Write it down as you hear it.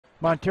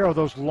Montero,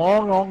 those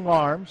long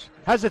arms,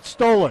 has it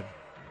stolen.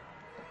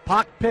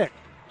 Pock pick.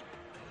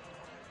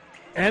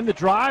 And the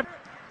drive.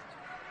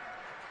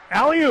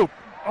 Alley-oop.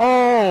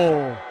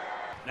 Oh.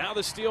 Now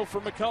the steal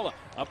for McCullough.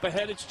 Up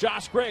ahead, it's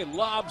Josh Gray.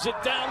 Lobs it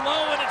down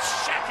low, and it's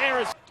Shaq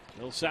Harrison.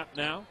 Millsap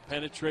now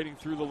penetrating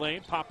through the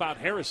lane. Pop out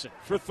Harrison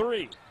for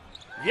three.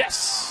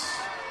 Yes.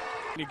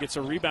 He gets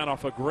a rebound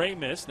off a Gray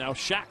miss. Now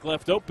Shaq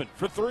left open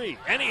for three.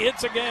 And he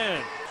hits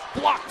again.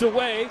 Blocked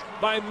away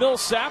by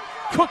Millsap.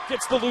 Cook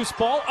gets the loose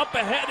ball. Up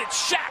ahead,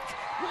 it's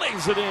Shaq.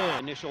 Lays it in.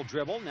 Initial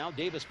dribble. Now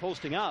Davis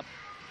posting up.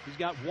 He's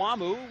got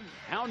Wamu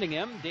hounding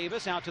him.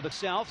 Davis out to the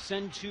south.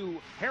 Send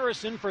to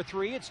Harrison for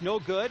three. It's no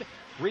good.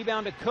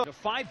 Rebound to Cook. A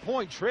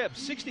 5-point trip.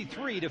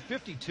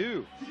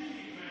 63-52.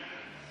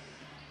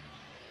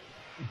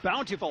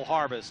 Bountiful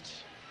harvest.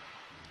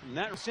 And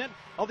that percent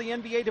of the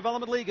NBA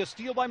Development League. A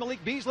steal by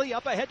Malik Beasley.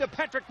 Up ahead to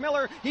Patrick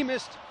Miller. He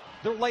missed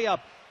the layup.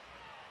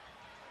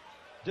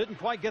 Didn't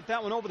quite get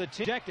that one over the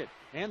tip. Ejected.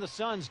 And the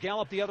Suns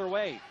gallop the other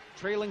way.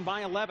 Trailing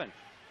by 11.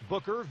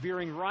 Booker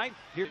veering right.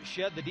 Here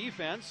shed the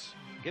defense.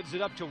 Gives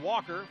it up to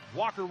Walker.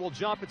 Walker will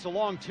jump. It's a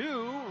long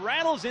two.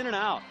 Rattles in and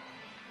out.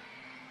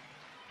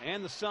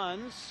 And the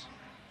Suns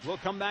will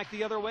come back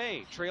the other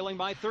way. Trailing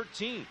by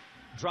 13.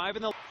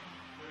 Driving the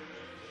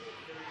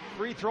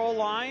free throw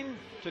line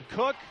to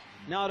Cook.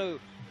 Now to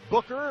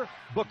Booker.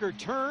 Booker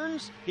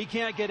turns. He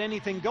can't get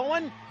anything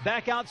going.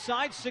 Back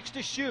outside. 6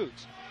 to shoot.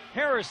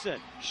 Harrison,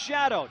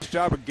 shadowed. Good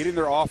job of getting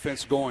their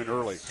offense going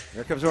early.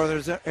 Here comes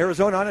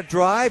Arizona on a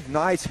drive.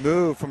 Nice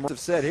move from what I've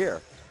said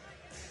here.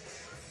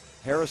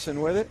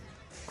 Harrison with it.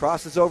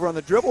 Crosses over on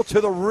the dribble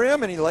to the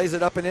rim, and he lays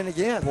it up and in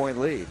again. Point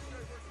lead.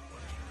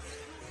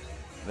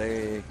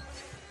 They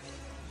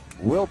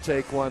will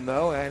take one,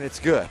 though, and it's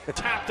good.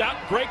 Tapped out.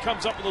 Gray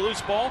comes up with a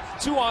loose ball.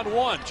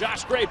 2-on-1.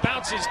 Josh Gray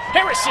bounces.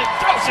 Harrison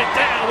throws it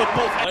down with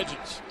both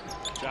legends.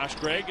 Josh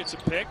Gray gets a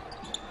pick.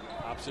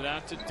 Pops it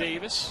out to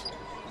Davis.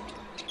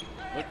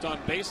 Looked on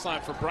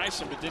baseline for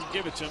Bryson, but didn't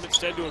give it to him.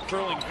 Instead to a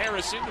curling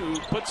Harrison, who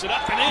puts it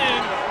up and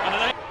in on a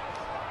night.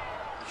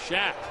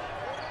 Shaq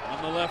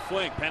on the left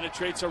wing,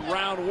 penetrates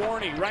around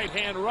Warney.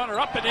 Right-hand runner,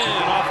 up and in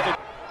off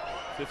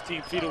the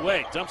 15 feet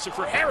away. Dumps it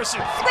for Harrison,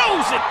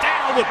 throws it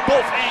down with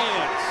both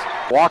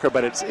hands. Walker,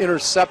 but it's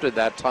intercepted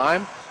that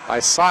time by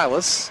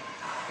Silas.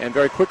 And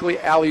very quickly,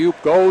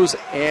 alley-oop goes,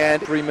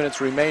 and 3 minutes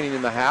remaining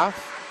in the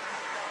half.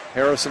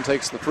 Harrison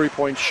takes the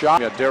three-point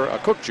shot.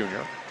 Cook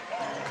Jr.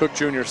 Cook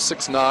Jr.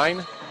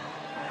 6'9".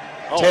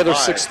 Taylor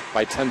 6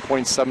 by 10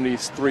 points,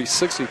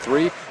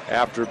 73-63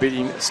 after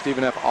beating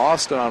Stephen F.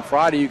 Austin on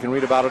Friday. You can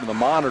read about it in the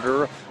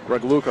Monitor.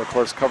 Greg Luca, of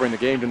course, covering the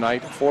game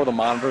tonight for the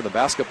Monitor, the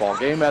baskbasketball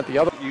game. At the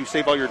other, you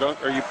save all your dunk,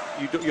 or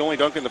you only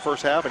dunk in the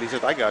first half, and he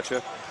says, "I got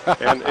you."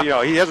 And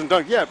he hasn't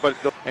dunked yet, but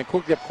and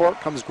quickly up court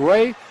comes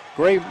Gray.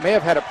 Gray may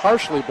have had it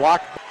partially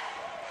blocked.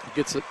 He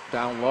gets it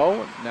down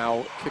low.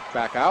 Now kicked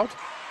back out,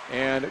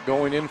 and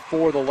going in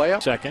for the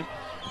layup. Second.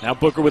 Now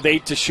Booker with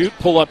 8 to shoot.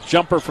 Pull-up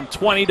jumper from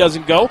 20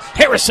 doesn't go.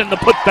 Harrison the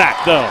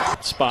putback, though.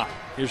 Spot.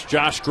 Here's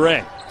Josh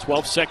Gray.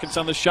 12 seconds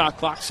on the shot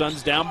clock.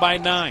 Suns down by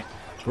 9.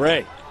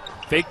 Gray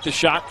faked the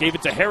shot, gave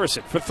it to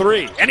Harrison for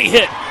 3, and he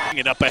hit.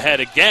 It up ahead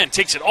again.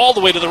 Takes it all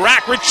the way to the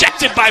rack.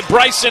 Rejected by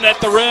Bryson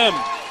at the rim.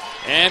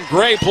 And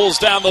Gray pulls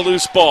down the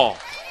loose ball.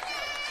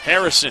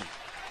 Harrison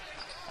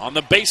on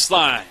the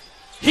baseline.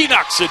 He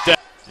knocks it down.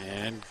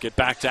 And get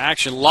back to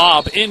action.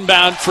 Lob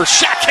inbound for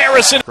Shaq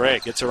Harrison. Gray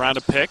gets around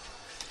a pick.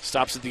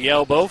 Stops at the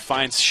elbow,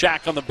 finds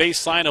Shaq on the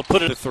baseline. He'll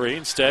put it to 3.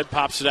 Instead,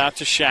 pops it out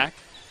to Shaq.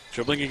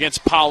 Dribbling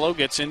against Paolo,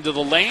 gets into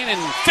the lane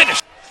and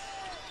finished.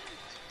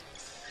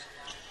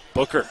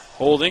 Booker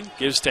holding,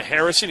 gives to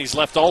Harrison. He's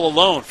left all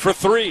alone for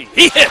 3.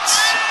 He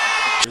hits!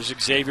 Here's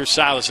Xavier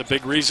Silas, a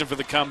big reason for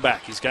the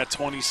comeback. He's got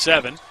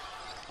 27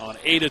 on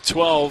 8 of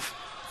 12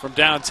 from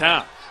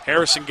downtown.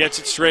 Harrison gets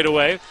it straight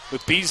away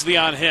with Beasley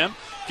on him.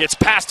 Gets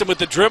past him with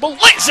the dribble,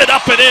 lays it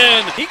up and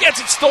in. He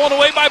gets it stolen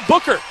away by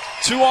Booker.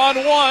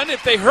 2-on-1.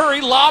 If they hurry,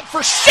 lob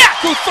for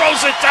Shaq, who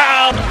throws it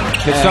down.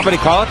 Did somebody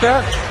call it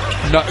that?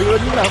 No,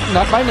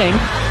 not by name.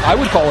 I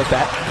would call it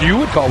that. You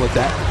would call it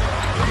that.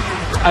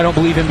 I don't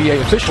believe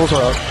NBA officials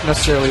are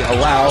necessarily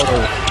allowed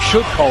or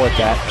should call it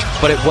that,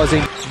 but it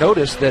wasn't.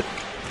 Notice that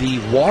the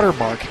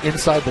watermark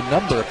inside the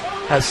number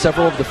has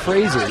several of the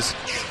phrases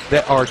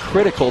that are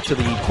critical to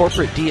the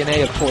corporate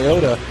DNA of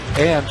Toyota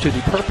and to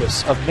the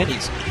purpose of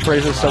minis.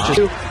 Phrases such as,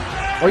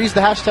 or use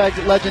the hashtag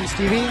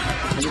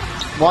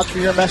LegendsTV. Watch for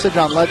your message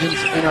on Legends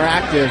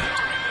Interactive.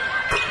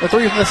 The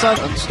 3 from the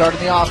Suns starting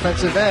the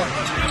offensive end.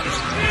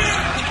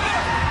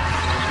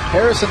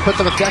 Harrison puts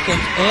up a second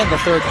and the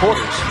third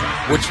quarters,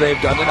 which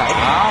they've done tonight.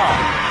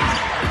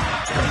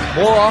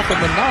 More often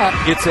than not,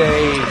 it's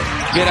a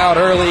get out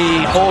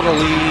early, hold a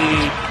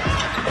lead,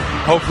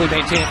 hopefully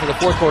maintain it for the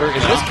fourth quarter. In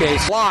this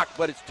case, blocked,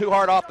 but it's too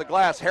hard off the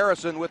glass.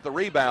 Harrison with the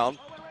rebound.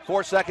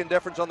 4-second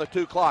difference on the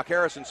 2 clock.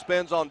 Harrison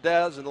spins on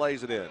Dez and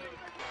lays it in.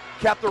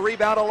 Kept the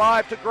rebound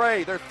alive to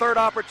Gray. Their third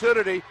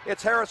opportunity.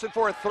 It's Harrison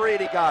for a 3,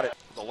 and he got it.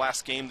 The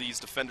last game these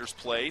defenders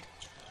played,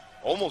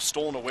 almost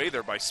stolen away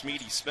there by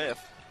Smeedy Smith.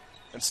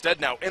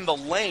 Instead now in the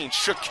lane,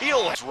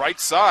 Shaquille right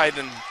side,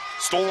 and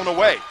stolen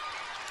away.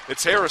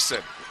 It's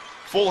Harrison.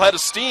 Full head of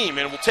steam,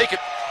 and will take it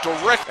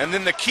direct. And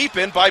then the keep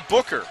in by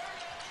Booker.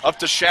 Up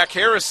to Shaq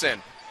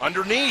Harrison.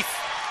 Underneath.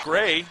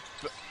 Gray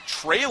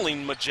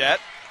trailing Majette.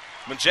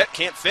 Majette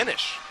can't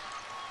finish.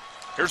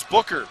 Here's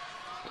Booker.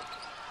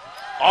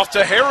 Off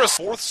to Harris.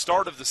 Fourth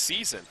start of the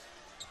season.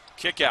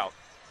 Kick out.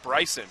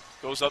 Bryson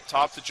goes up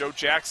top to Joe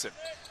Jackson.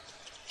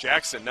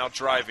 Jackson now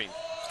driving.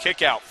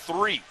 Kick out.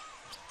 3.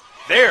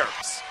 There.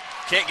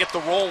 Can't get the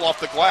roll off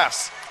the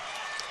glass.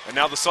 And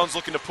now the Suns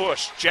looking to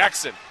push.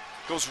 Jackson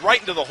goes right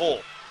into the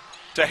hole.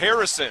 To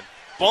Harrison.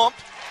 Bump.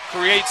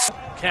 Creates.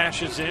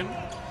 Cashes in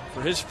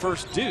for his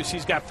first deuce.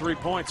 He's got 3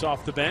 points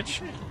off the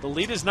bench. The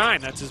lead is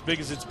 9. That's as big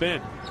as it's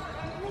been.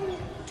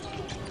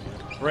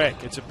 Gray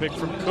gets a pick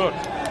from Cook.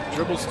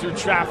 Dribbles through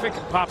traffic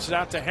and pops it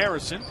out to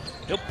Harrison.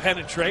 He'll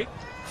penetrate.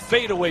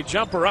 Fadeaway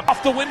jumper up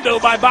off the window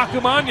by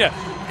Bakumanya.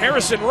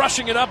 Harrison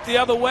rushing it up the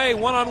other way.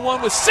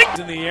 One-on-one with 6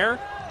 in the air.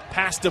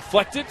 Pass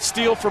deflected.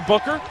 Steal for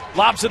Booker.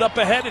 Lobs it up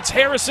ahead. It's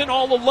Harrison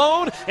all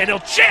alone, and he'll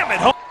jam it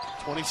home.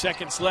 20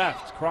 seconds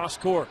left. Cross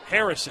court.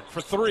 Harrison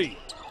for 3.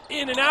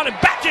 In and out and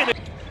back in.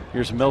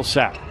 Here's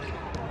Millsap.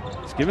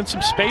 He's given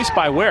some space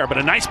by Ware, but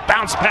a nice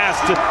bounce pass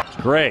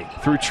to Gray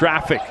through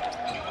traffic.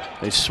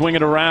 They swing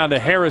it around to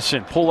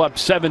Harrison. Pull up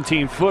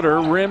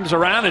 17-footer. Rims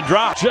around and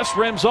drop. Just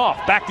rims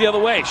off. Back the other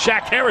way.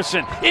 Shaq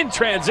Harrison in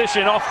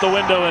transition off the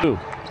window. And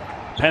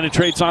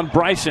penetrates on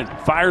Bryson.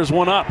 Fires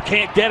one up.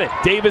 Can't get it.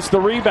 Davis the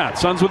rebound.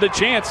 Suns with a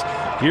chance.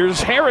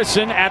 Here's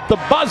Harrison at the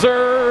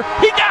buzzer.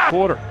 He got it.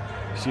 Quarter.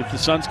 See if the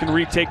Suns can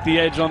retake the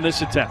edge on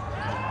this attempt.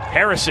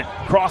 Harrison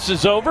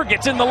crosses over.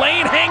 Gets in the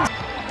lane. Hangs.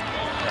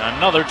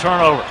 Another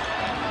turnover.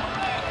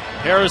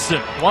 Harrison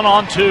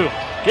 1-on-2.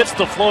 Gets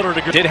the floater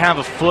to go. Did have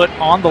a foot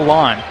on the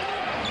line.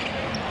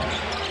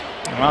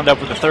 And wound up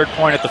with the 3rd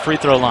point at the free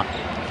throw line.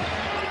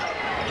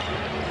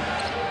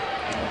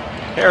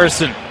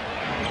 Harrison,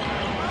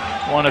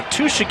 one of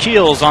 2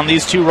 Shaquilles on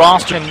these 2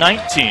 rosters in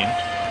 19.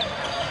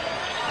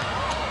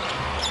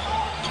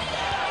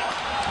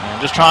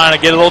 And just trying to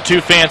get a little too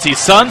fancy.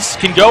 Suns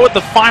can go with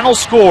the final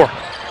score.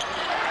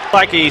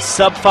 Like a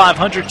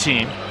sub-500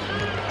 team.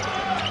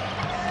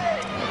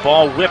 The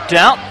ball whipped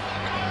out.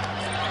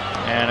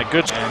 And a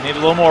good, and need a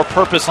little more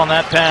purpose on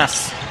that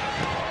pass.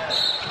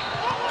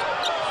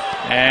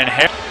 And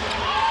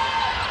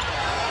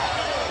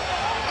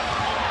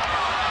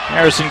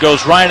Harrison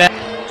goes right at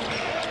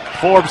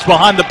Forbes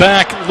behind the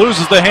back,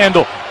 loses the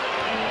handle.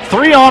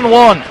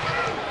 3-on-1.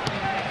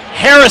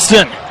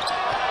 Harrison.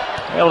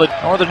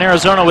 Northern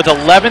Arizona with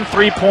 11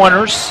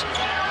 3-pointers.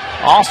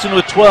 Austin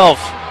with 12.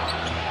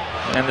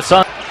 And the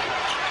Suns.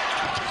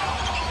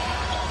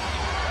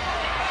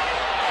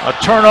 A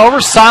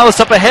turnover. Silas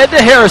up ahead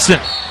to Harrison.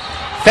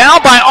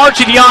 Fouled by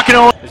Archie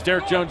Diacono. As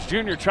Derek Jones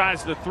Jr.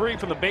 tries the 3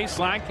 from the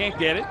baseline, can't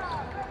get it.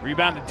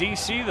 Rebound to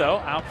DC though,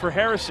 out for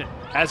Harrison.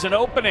 Has an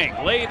opening,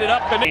 laid it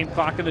up and in.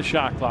 Clock in the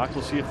shot clock.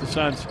 We'll see if the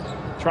Suns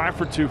try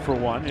for 2 for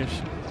 1. Here's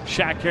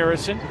Shaq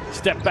Harrison.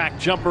 Step back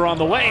jumper on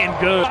the way and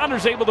good.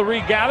 Saunders able to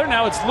regather.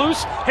 Now it's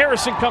loose.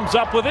 Harrison comes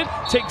up with it,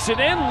 takes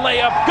it in,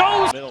 layup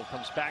goes. Middle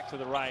comes back to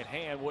the right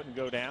hand, wouldn't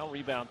go down.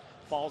 Rebound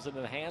falls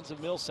into the hands of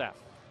Millsap.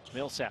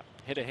 Millsap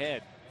hit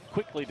ahead.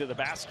 Quickly to the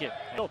basket.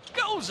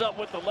 Goes up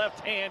with the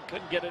left hand.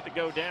 Couldn't get it to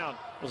go down.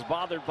 Was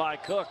bothered by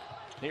Cook.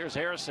 Here's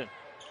Harrison.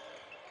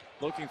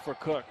 Looking for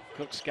Cook.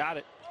 Cook's got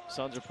it.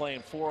 Suns are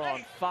playing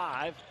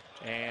 4-on-5.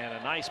 And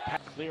a nice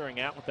pass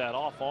clearing out with that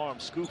off arm.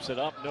 Scoops it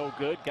up. No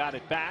good. Got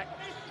it back.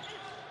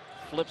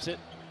 Flips it.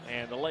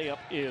 And the layup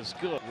is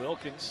good.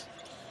 Wilkins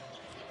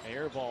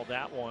airballed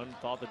that one.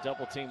 Thought the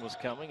double team was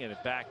coming. And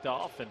it backed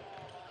off and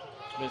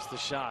missed the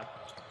shot.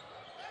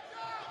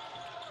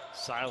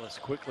 Silas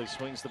quickly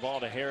swings the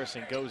ball to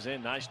Harrison, goes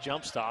in, nice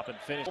jump stop and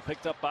finish.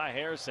 Picked up by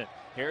Harrison.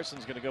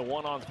 Harrison's going to go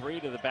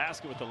 1-on-3 to the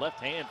basket with the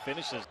left hand,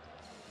 finishes.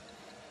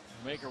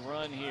 Make a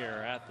run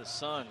here at the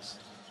Suns.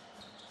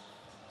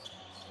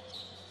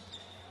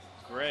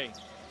 Gray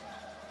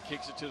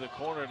kicks it to the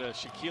corner to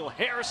Shaquille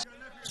Harrison.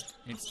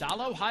 It's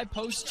Dallo, high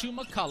post to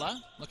McCullough.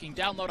 Looking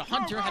down low to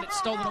Hunter, had it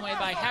stolen away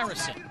by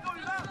Harrison.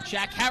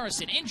 Shaq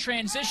Harrison in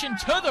transition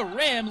to the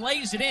rim,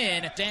 lays it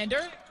in.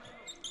 Sander.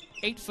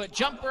 8-foot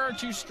jumper,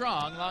 too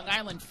strong. Long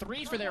Island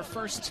 3 for their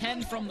first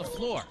 10 from the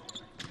floor.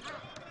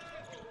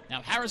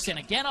 Now Harrison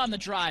again on the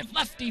drive.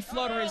 Lefty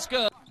floater is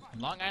good.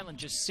 Long Island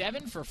just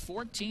 7 for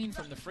 14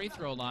 from the free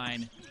throw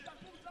line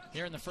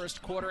here in the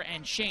first quarter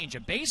and change. A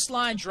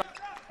baseline drive.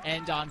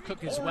 And on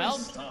Cook as well.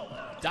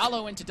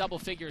 Dallo into double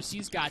figures.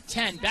 He's got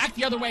 10. Back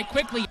the other way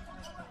quickly.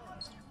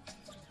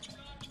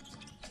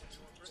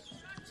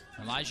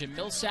 Elijah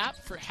Millsap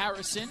for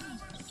Harrison.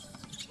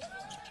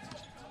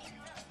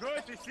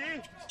 Good to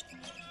see.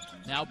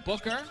 Now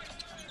Booker.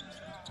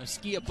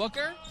 Askia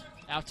Booker.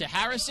 Out to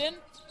Harrison.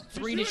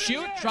 3 to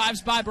shoot.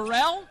 Drives by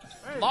Burrell.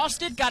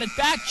 Lost it. Got it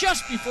back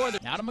just before the...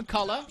 Now to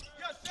McCullough.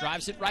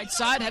 Drives it right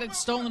side. Had it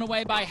stolen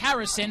away by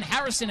Harrison.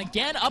 Harrison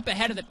again up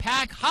ahead of the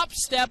pack. Hop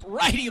step.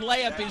 Righty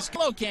layup is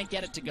low. Can't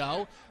get it to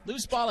go.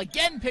 Loose ball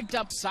again picked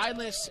up.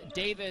 Silas,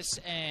 Davis,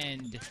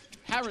 and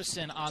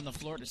Harrison on the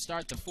floor to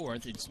start the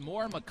fourth. It's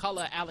more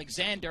McCullough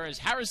Alexander as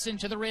Harrison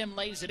to the rim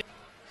lays it in.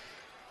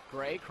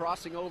 Gray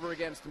crossing over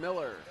against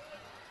Miller.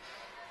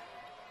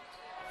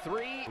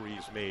 Three.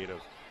 Threes made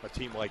of a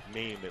team like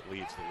Maine that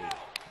leads the league.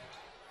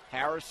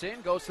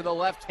 Harrison goes to the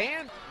left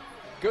hand.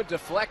 Good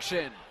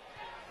deflection.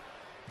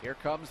 Here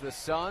comes the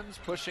Suns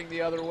pushing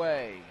the other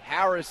way.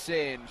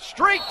 Harrison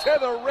straight to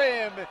the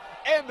rim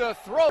and the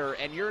throw.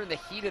 And you're in the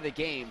heat of the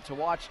game to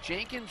watch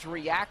Jenkins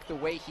react the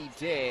way he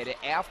did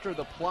after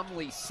the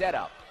Plumlee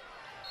setup.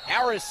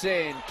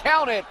 Harrison,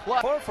 count it.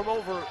 Far from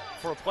over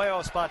for a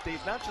playoff spot, Dave,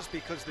 not just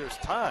because there's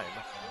time,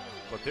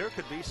 but there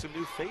could be some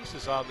new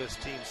faces on this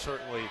team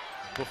certainly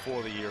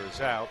before the year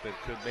is out that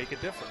could make a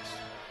difference.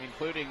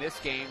 Including this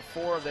game,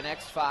 4 of the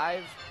next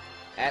 5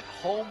 at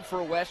home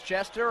for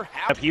Westchester.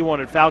 He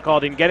wanted foul call,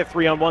 didn't get it.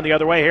 3-on-1 the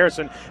other way.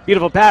 Harrison,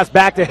 beautiful pass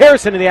back to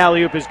Harrison, and the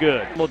alley-oop is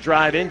good. We'll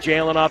drive in.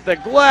 Jalen off the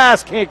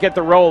glass, can't get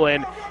the roll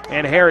in,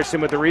 and Harrison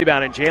with the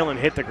rebound, and Jalen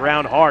hit the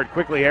ground hard.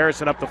 Quickly,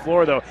 Harrison up the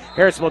floor, though.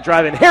 Harrison will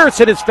drive in.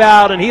 Harrison is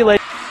fouled, and he lays.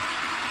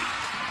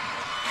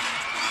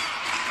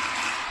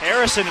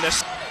 Harrison in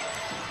this.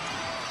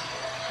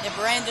 And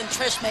Brandon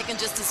Trish making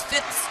just his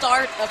 5th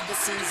start of the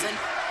season.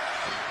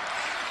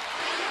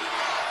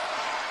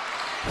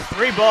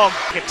 3-ball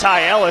at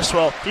Ty Ellis.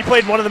 Well, he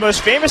played one of the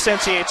most famous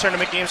NCAA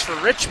tournament games for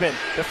Richmond,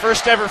 the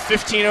first ever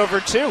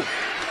 15-over-2.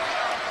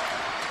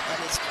 That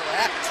is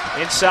correct.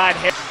 Inside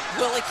him.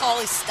 Willie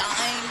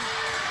Cauley-Stein.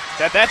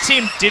 That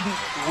team didn't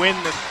win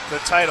the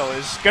title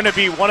is going to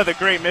be one of the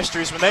great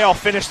mysteries when they all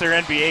finish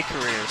their NBA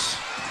careers.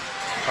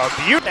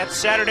 That's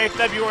Saturday,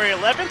 February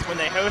 11th when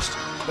they host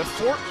the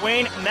Fort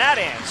Wayne Mad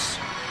Ants.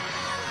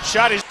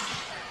 Shot is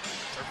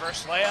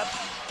reverse layup.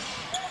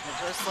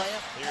 Reverse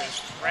layup.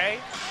 Here's Gray.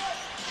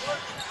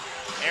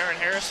 Aaron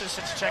Harrison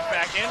sits a check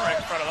back in right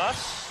in front of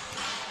us.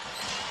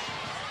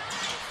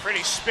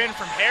 Pretty spin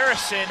from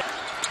Harrison.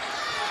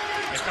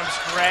 Here comes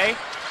Gray.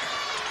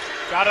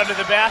 Got under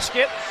the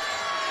basket.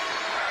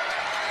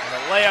 And the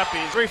layup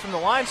is 3 from the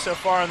line so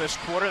far in this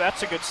quarter.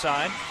 That's a good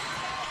sign.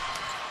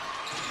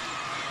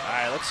 All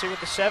right, let's see what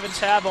the Sevens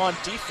have on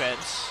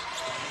defense.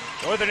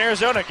 Northern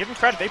Arizona, give them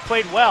credit, they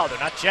played well. They're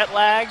not jet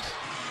lagged.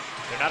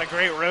 They're not a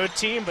great road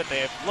team, but they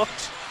have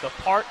looked the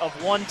part of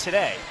one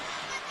today.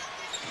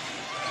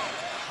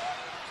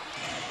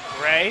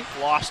 Gray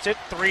lost it,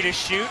 3 to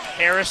shoot.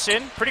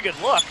 Harrison, pretty good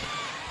look,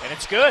 and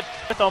it's good.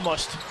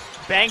 Almost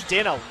banked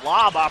in a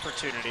lob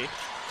opportunity,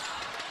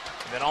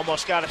 and then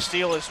almost got a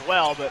steal as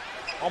well, but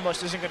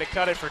almost isn't going to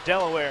cut it for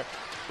Delaware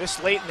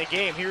this late in the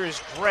game. Here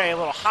is Gray, a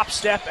little hop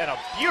step and a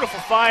beautiful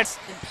find.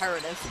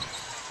 Imperative.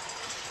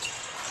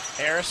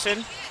 Harrison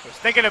was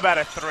thinking about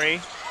a 3,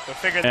 but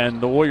figured.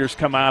 And the Warriors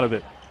come out of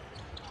it.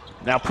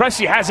 Now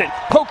Pressey has it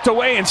poked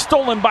away and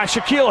stolen by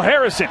Shaquille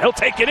Harrison. He'll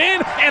take it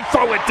in and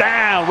throw it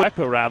down.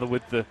 Rather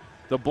with the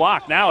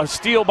block. Now a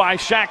steal by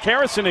Shaq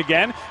Harrison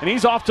again, and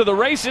he's off to the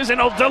races, and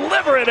he'll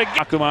deliver it again.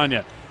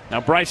 Akumanya. Now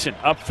Bryson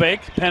up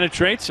fake,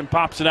 penetrates and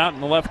pops it out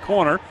in the left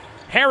corner.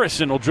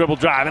 Harrison will dribble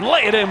drive and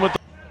lay it in with the.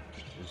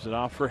 Gives it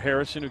off for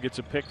Harrison, who gets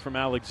a pick from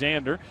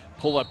Alexander.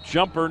 Pull up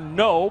jumper,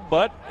 no,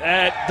 but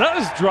it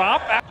does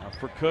drop. Out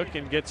for Cook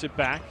and gets it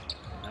back.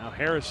 Now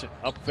Harrison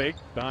up fake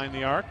behind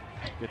the arc.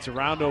 Gets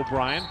around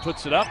O'Brien,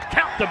 puts it up,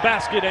 count the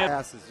basket in.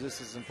 Pass is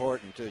just as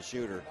important to a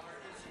shooter.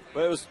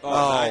 But it was,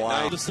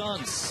 wow. The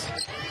Suns.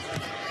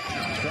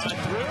 Drive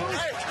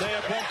through, they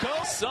won't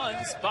go.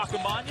 Suns,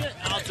 Bakamanya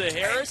out to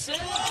Harrison,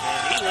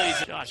 and he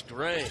lays it. Josh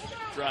Gray,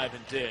 drive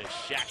and dish.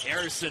 Shaq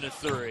Harrison a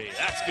 3,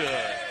 that's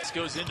good. This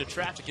goes into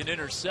traffic and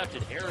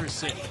intercepted.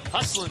 Harrison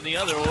hustling the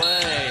other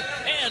way,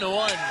 and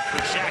 1 for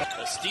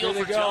Shaq. A steal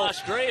for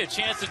Josh Gray, a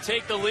chance to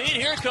take the lead.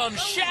 Here comes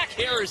Shaq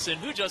Harrison,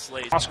 who just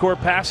lays. Cross-court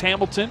pass,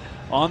 Hamilton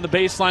on the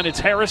baseline. It's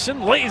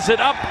Harrison, lays it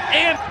up,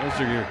 and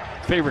those are your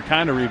favorite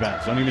kind of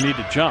rebounds. Don't even need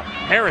to jump.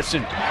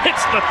 Harrison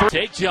hits the 3.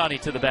 Take Johnny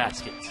to the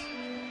basket.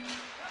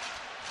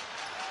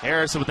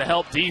 Harrison with the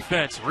help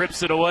defense,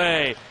 rips it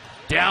away.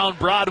 Down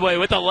Broadway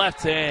with the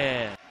left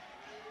hand.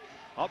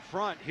 Up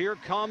front, here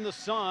come the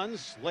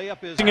Suns.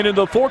 Layup is. It into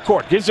the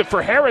forecourt, gives it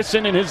for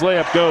Harrison, and his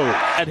layup goes.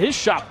 At his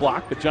shot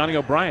block, but Johnny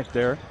O'Brien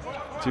there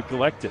to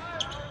collect it.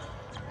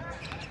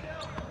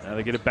 Now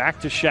they get it back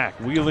to Shaq,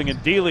 wheeling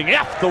and dealing.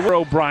 The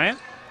O'Brien.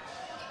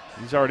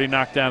 He's already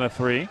knocked down a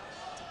 3.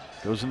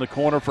 Goes in the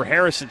corner for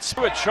Harrison.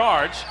 Threw a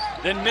charge,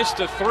 then missed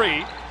a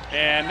 3.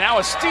 And now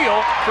a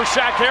steal for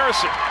Shaq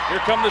Harrison. Here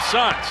come the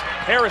Suns.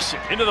 Harrison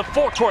into the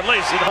forecourt,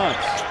 lays it on.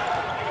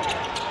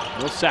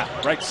 Will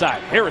Sapp, right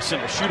side. Harrison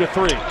to shoot a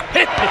 3.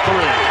 Hit the 3.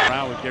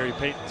 Around with Gary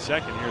Payton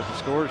second here at the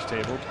scorer's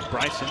table.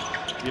 Bryson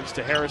gives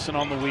to Harrison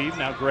on the weave.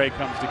 Now Gray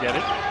comes to get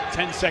it.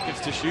 10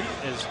 seconds to shoot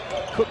as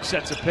Cook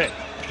sets a pick.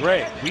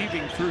 Gray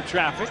weaving through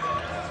traffic.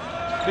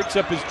 Picks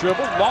up his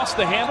dribble, lost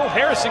the handle.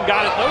 Harrison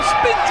got it though,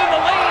 spins in the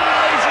lane,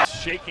 lays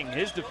it. Shaking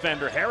his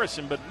defender,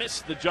 Harrison, but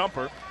missed the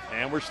jumper.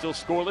 And we're still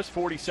scoreless,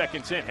 40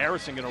 seconds in.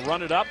 Harrison going to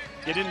run it up,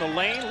 get in the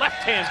lane,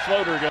 left-hand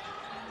floater.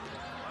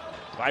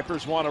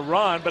 Vipers want to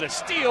run, but a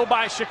steal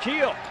by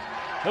Shaquille.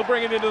 He'll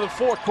bring it into the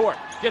forecourt,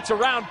 gets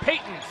around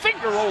Payton,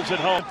 finger rolls it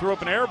home, threw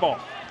up an air ball.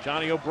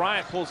 Johnny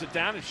O'Brien pulls it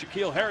down, and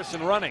Shaquille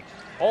Harrison running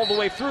all the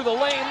way through the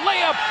lane.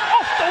 Layup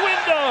off the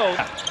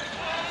window.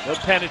 He'll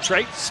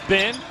penetrate,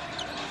 spin,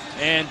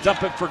 and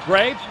dump it for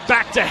Gray.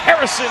 Back to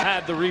Harrison.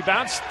 Had the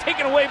rebounds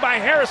taken away by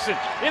Harrison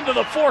into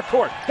the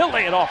forecourt. He'll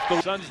lay it off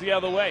the Suns the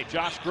other way.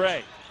 Josh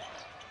Gray.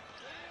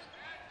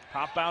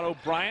 Pop out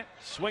O'Brien,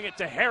 swing it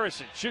to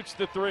Harrison, shoots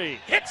the three,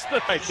 hits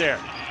the right there.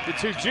 The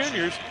two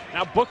juniors,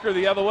 now Booker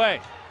the other way.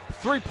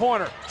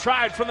 Three-pointer,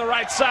 tried from the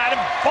right side,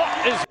 and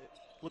ball is...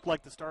 Looked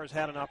like the Stars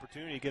had an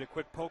opportunity to get a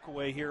quick poke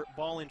away here.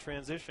 Ball in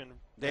transition.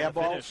 They have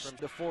balls from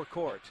the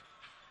forecourt.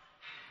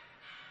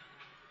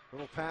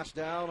 Little pass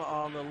down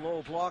on the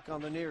low block on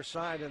the near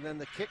side, and then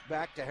the kick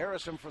back to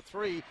Harrison for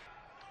three.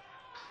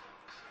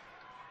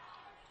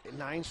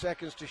 9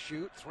 seconds to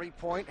shoot.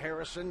 3-point,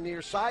 Harrison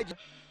near side.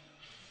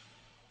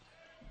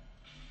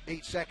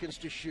 8 seconds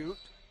to shoot.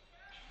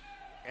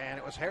 And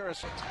it was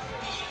Harrison.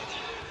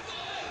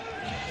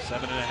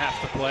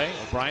 7.5 to play.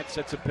 O'Brien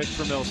sets a pick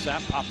for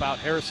Millsap. Pop out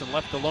Harrison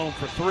left alone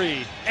for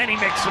three. And he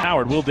makes it.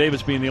 Howard. Will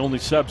Davis being the only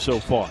sub so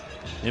far.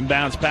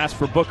 Inbounds pass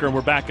for Booker, and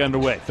we're back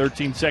underway.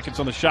 13 seconds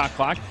on the shot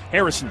clock.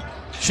 Harrison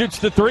shoots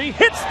the three.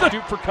 Hits the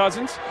shoot for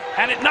Cousins.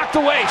 Had it knocked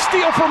away.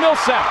 Steal for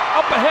Millsap.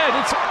 Up ahead.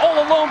 It's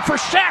all alone for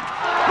Shaq.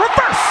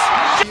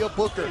 Reverse.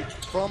 Booker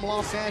from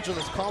Los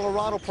Angeles,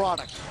 Colorado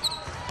product.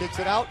 Kicks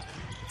it out.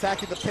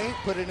 Attacking the paint.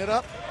 Putting it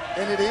up.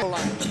 And it in.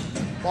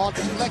 Ball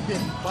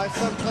deflected by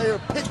some player,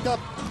 picked up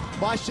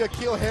by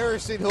Shaquille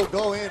Harrison. He'll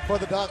go in for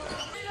the dunk.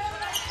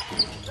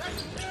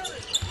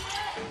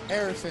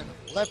 Harrison,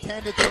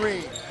 left-handed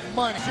three.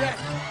 Money. Check.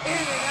 In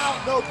and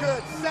out, no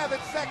good. 7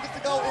 seconds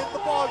to go in the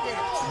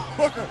ballgame.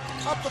 Booker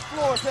up the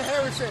floor to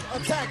Harrison.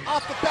 Attack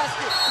off the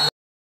basket.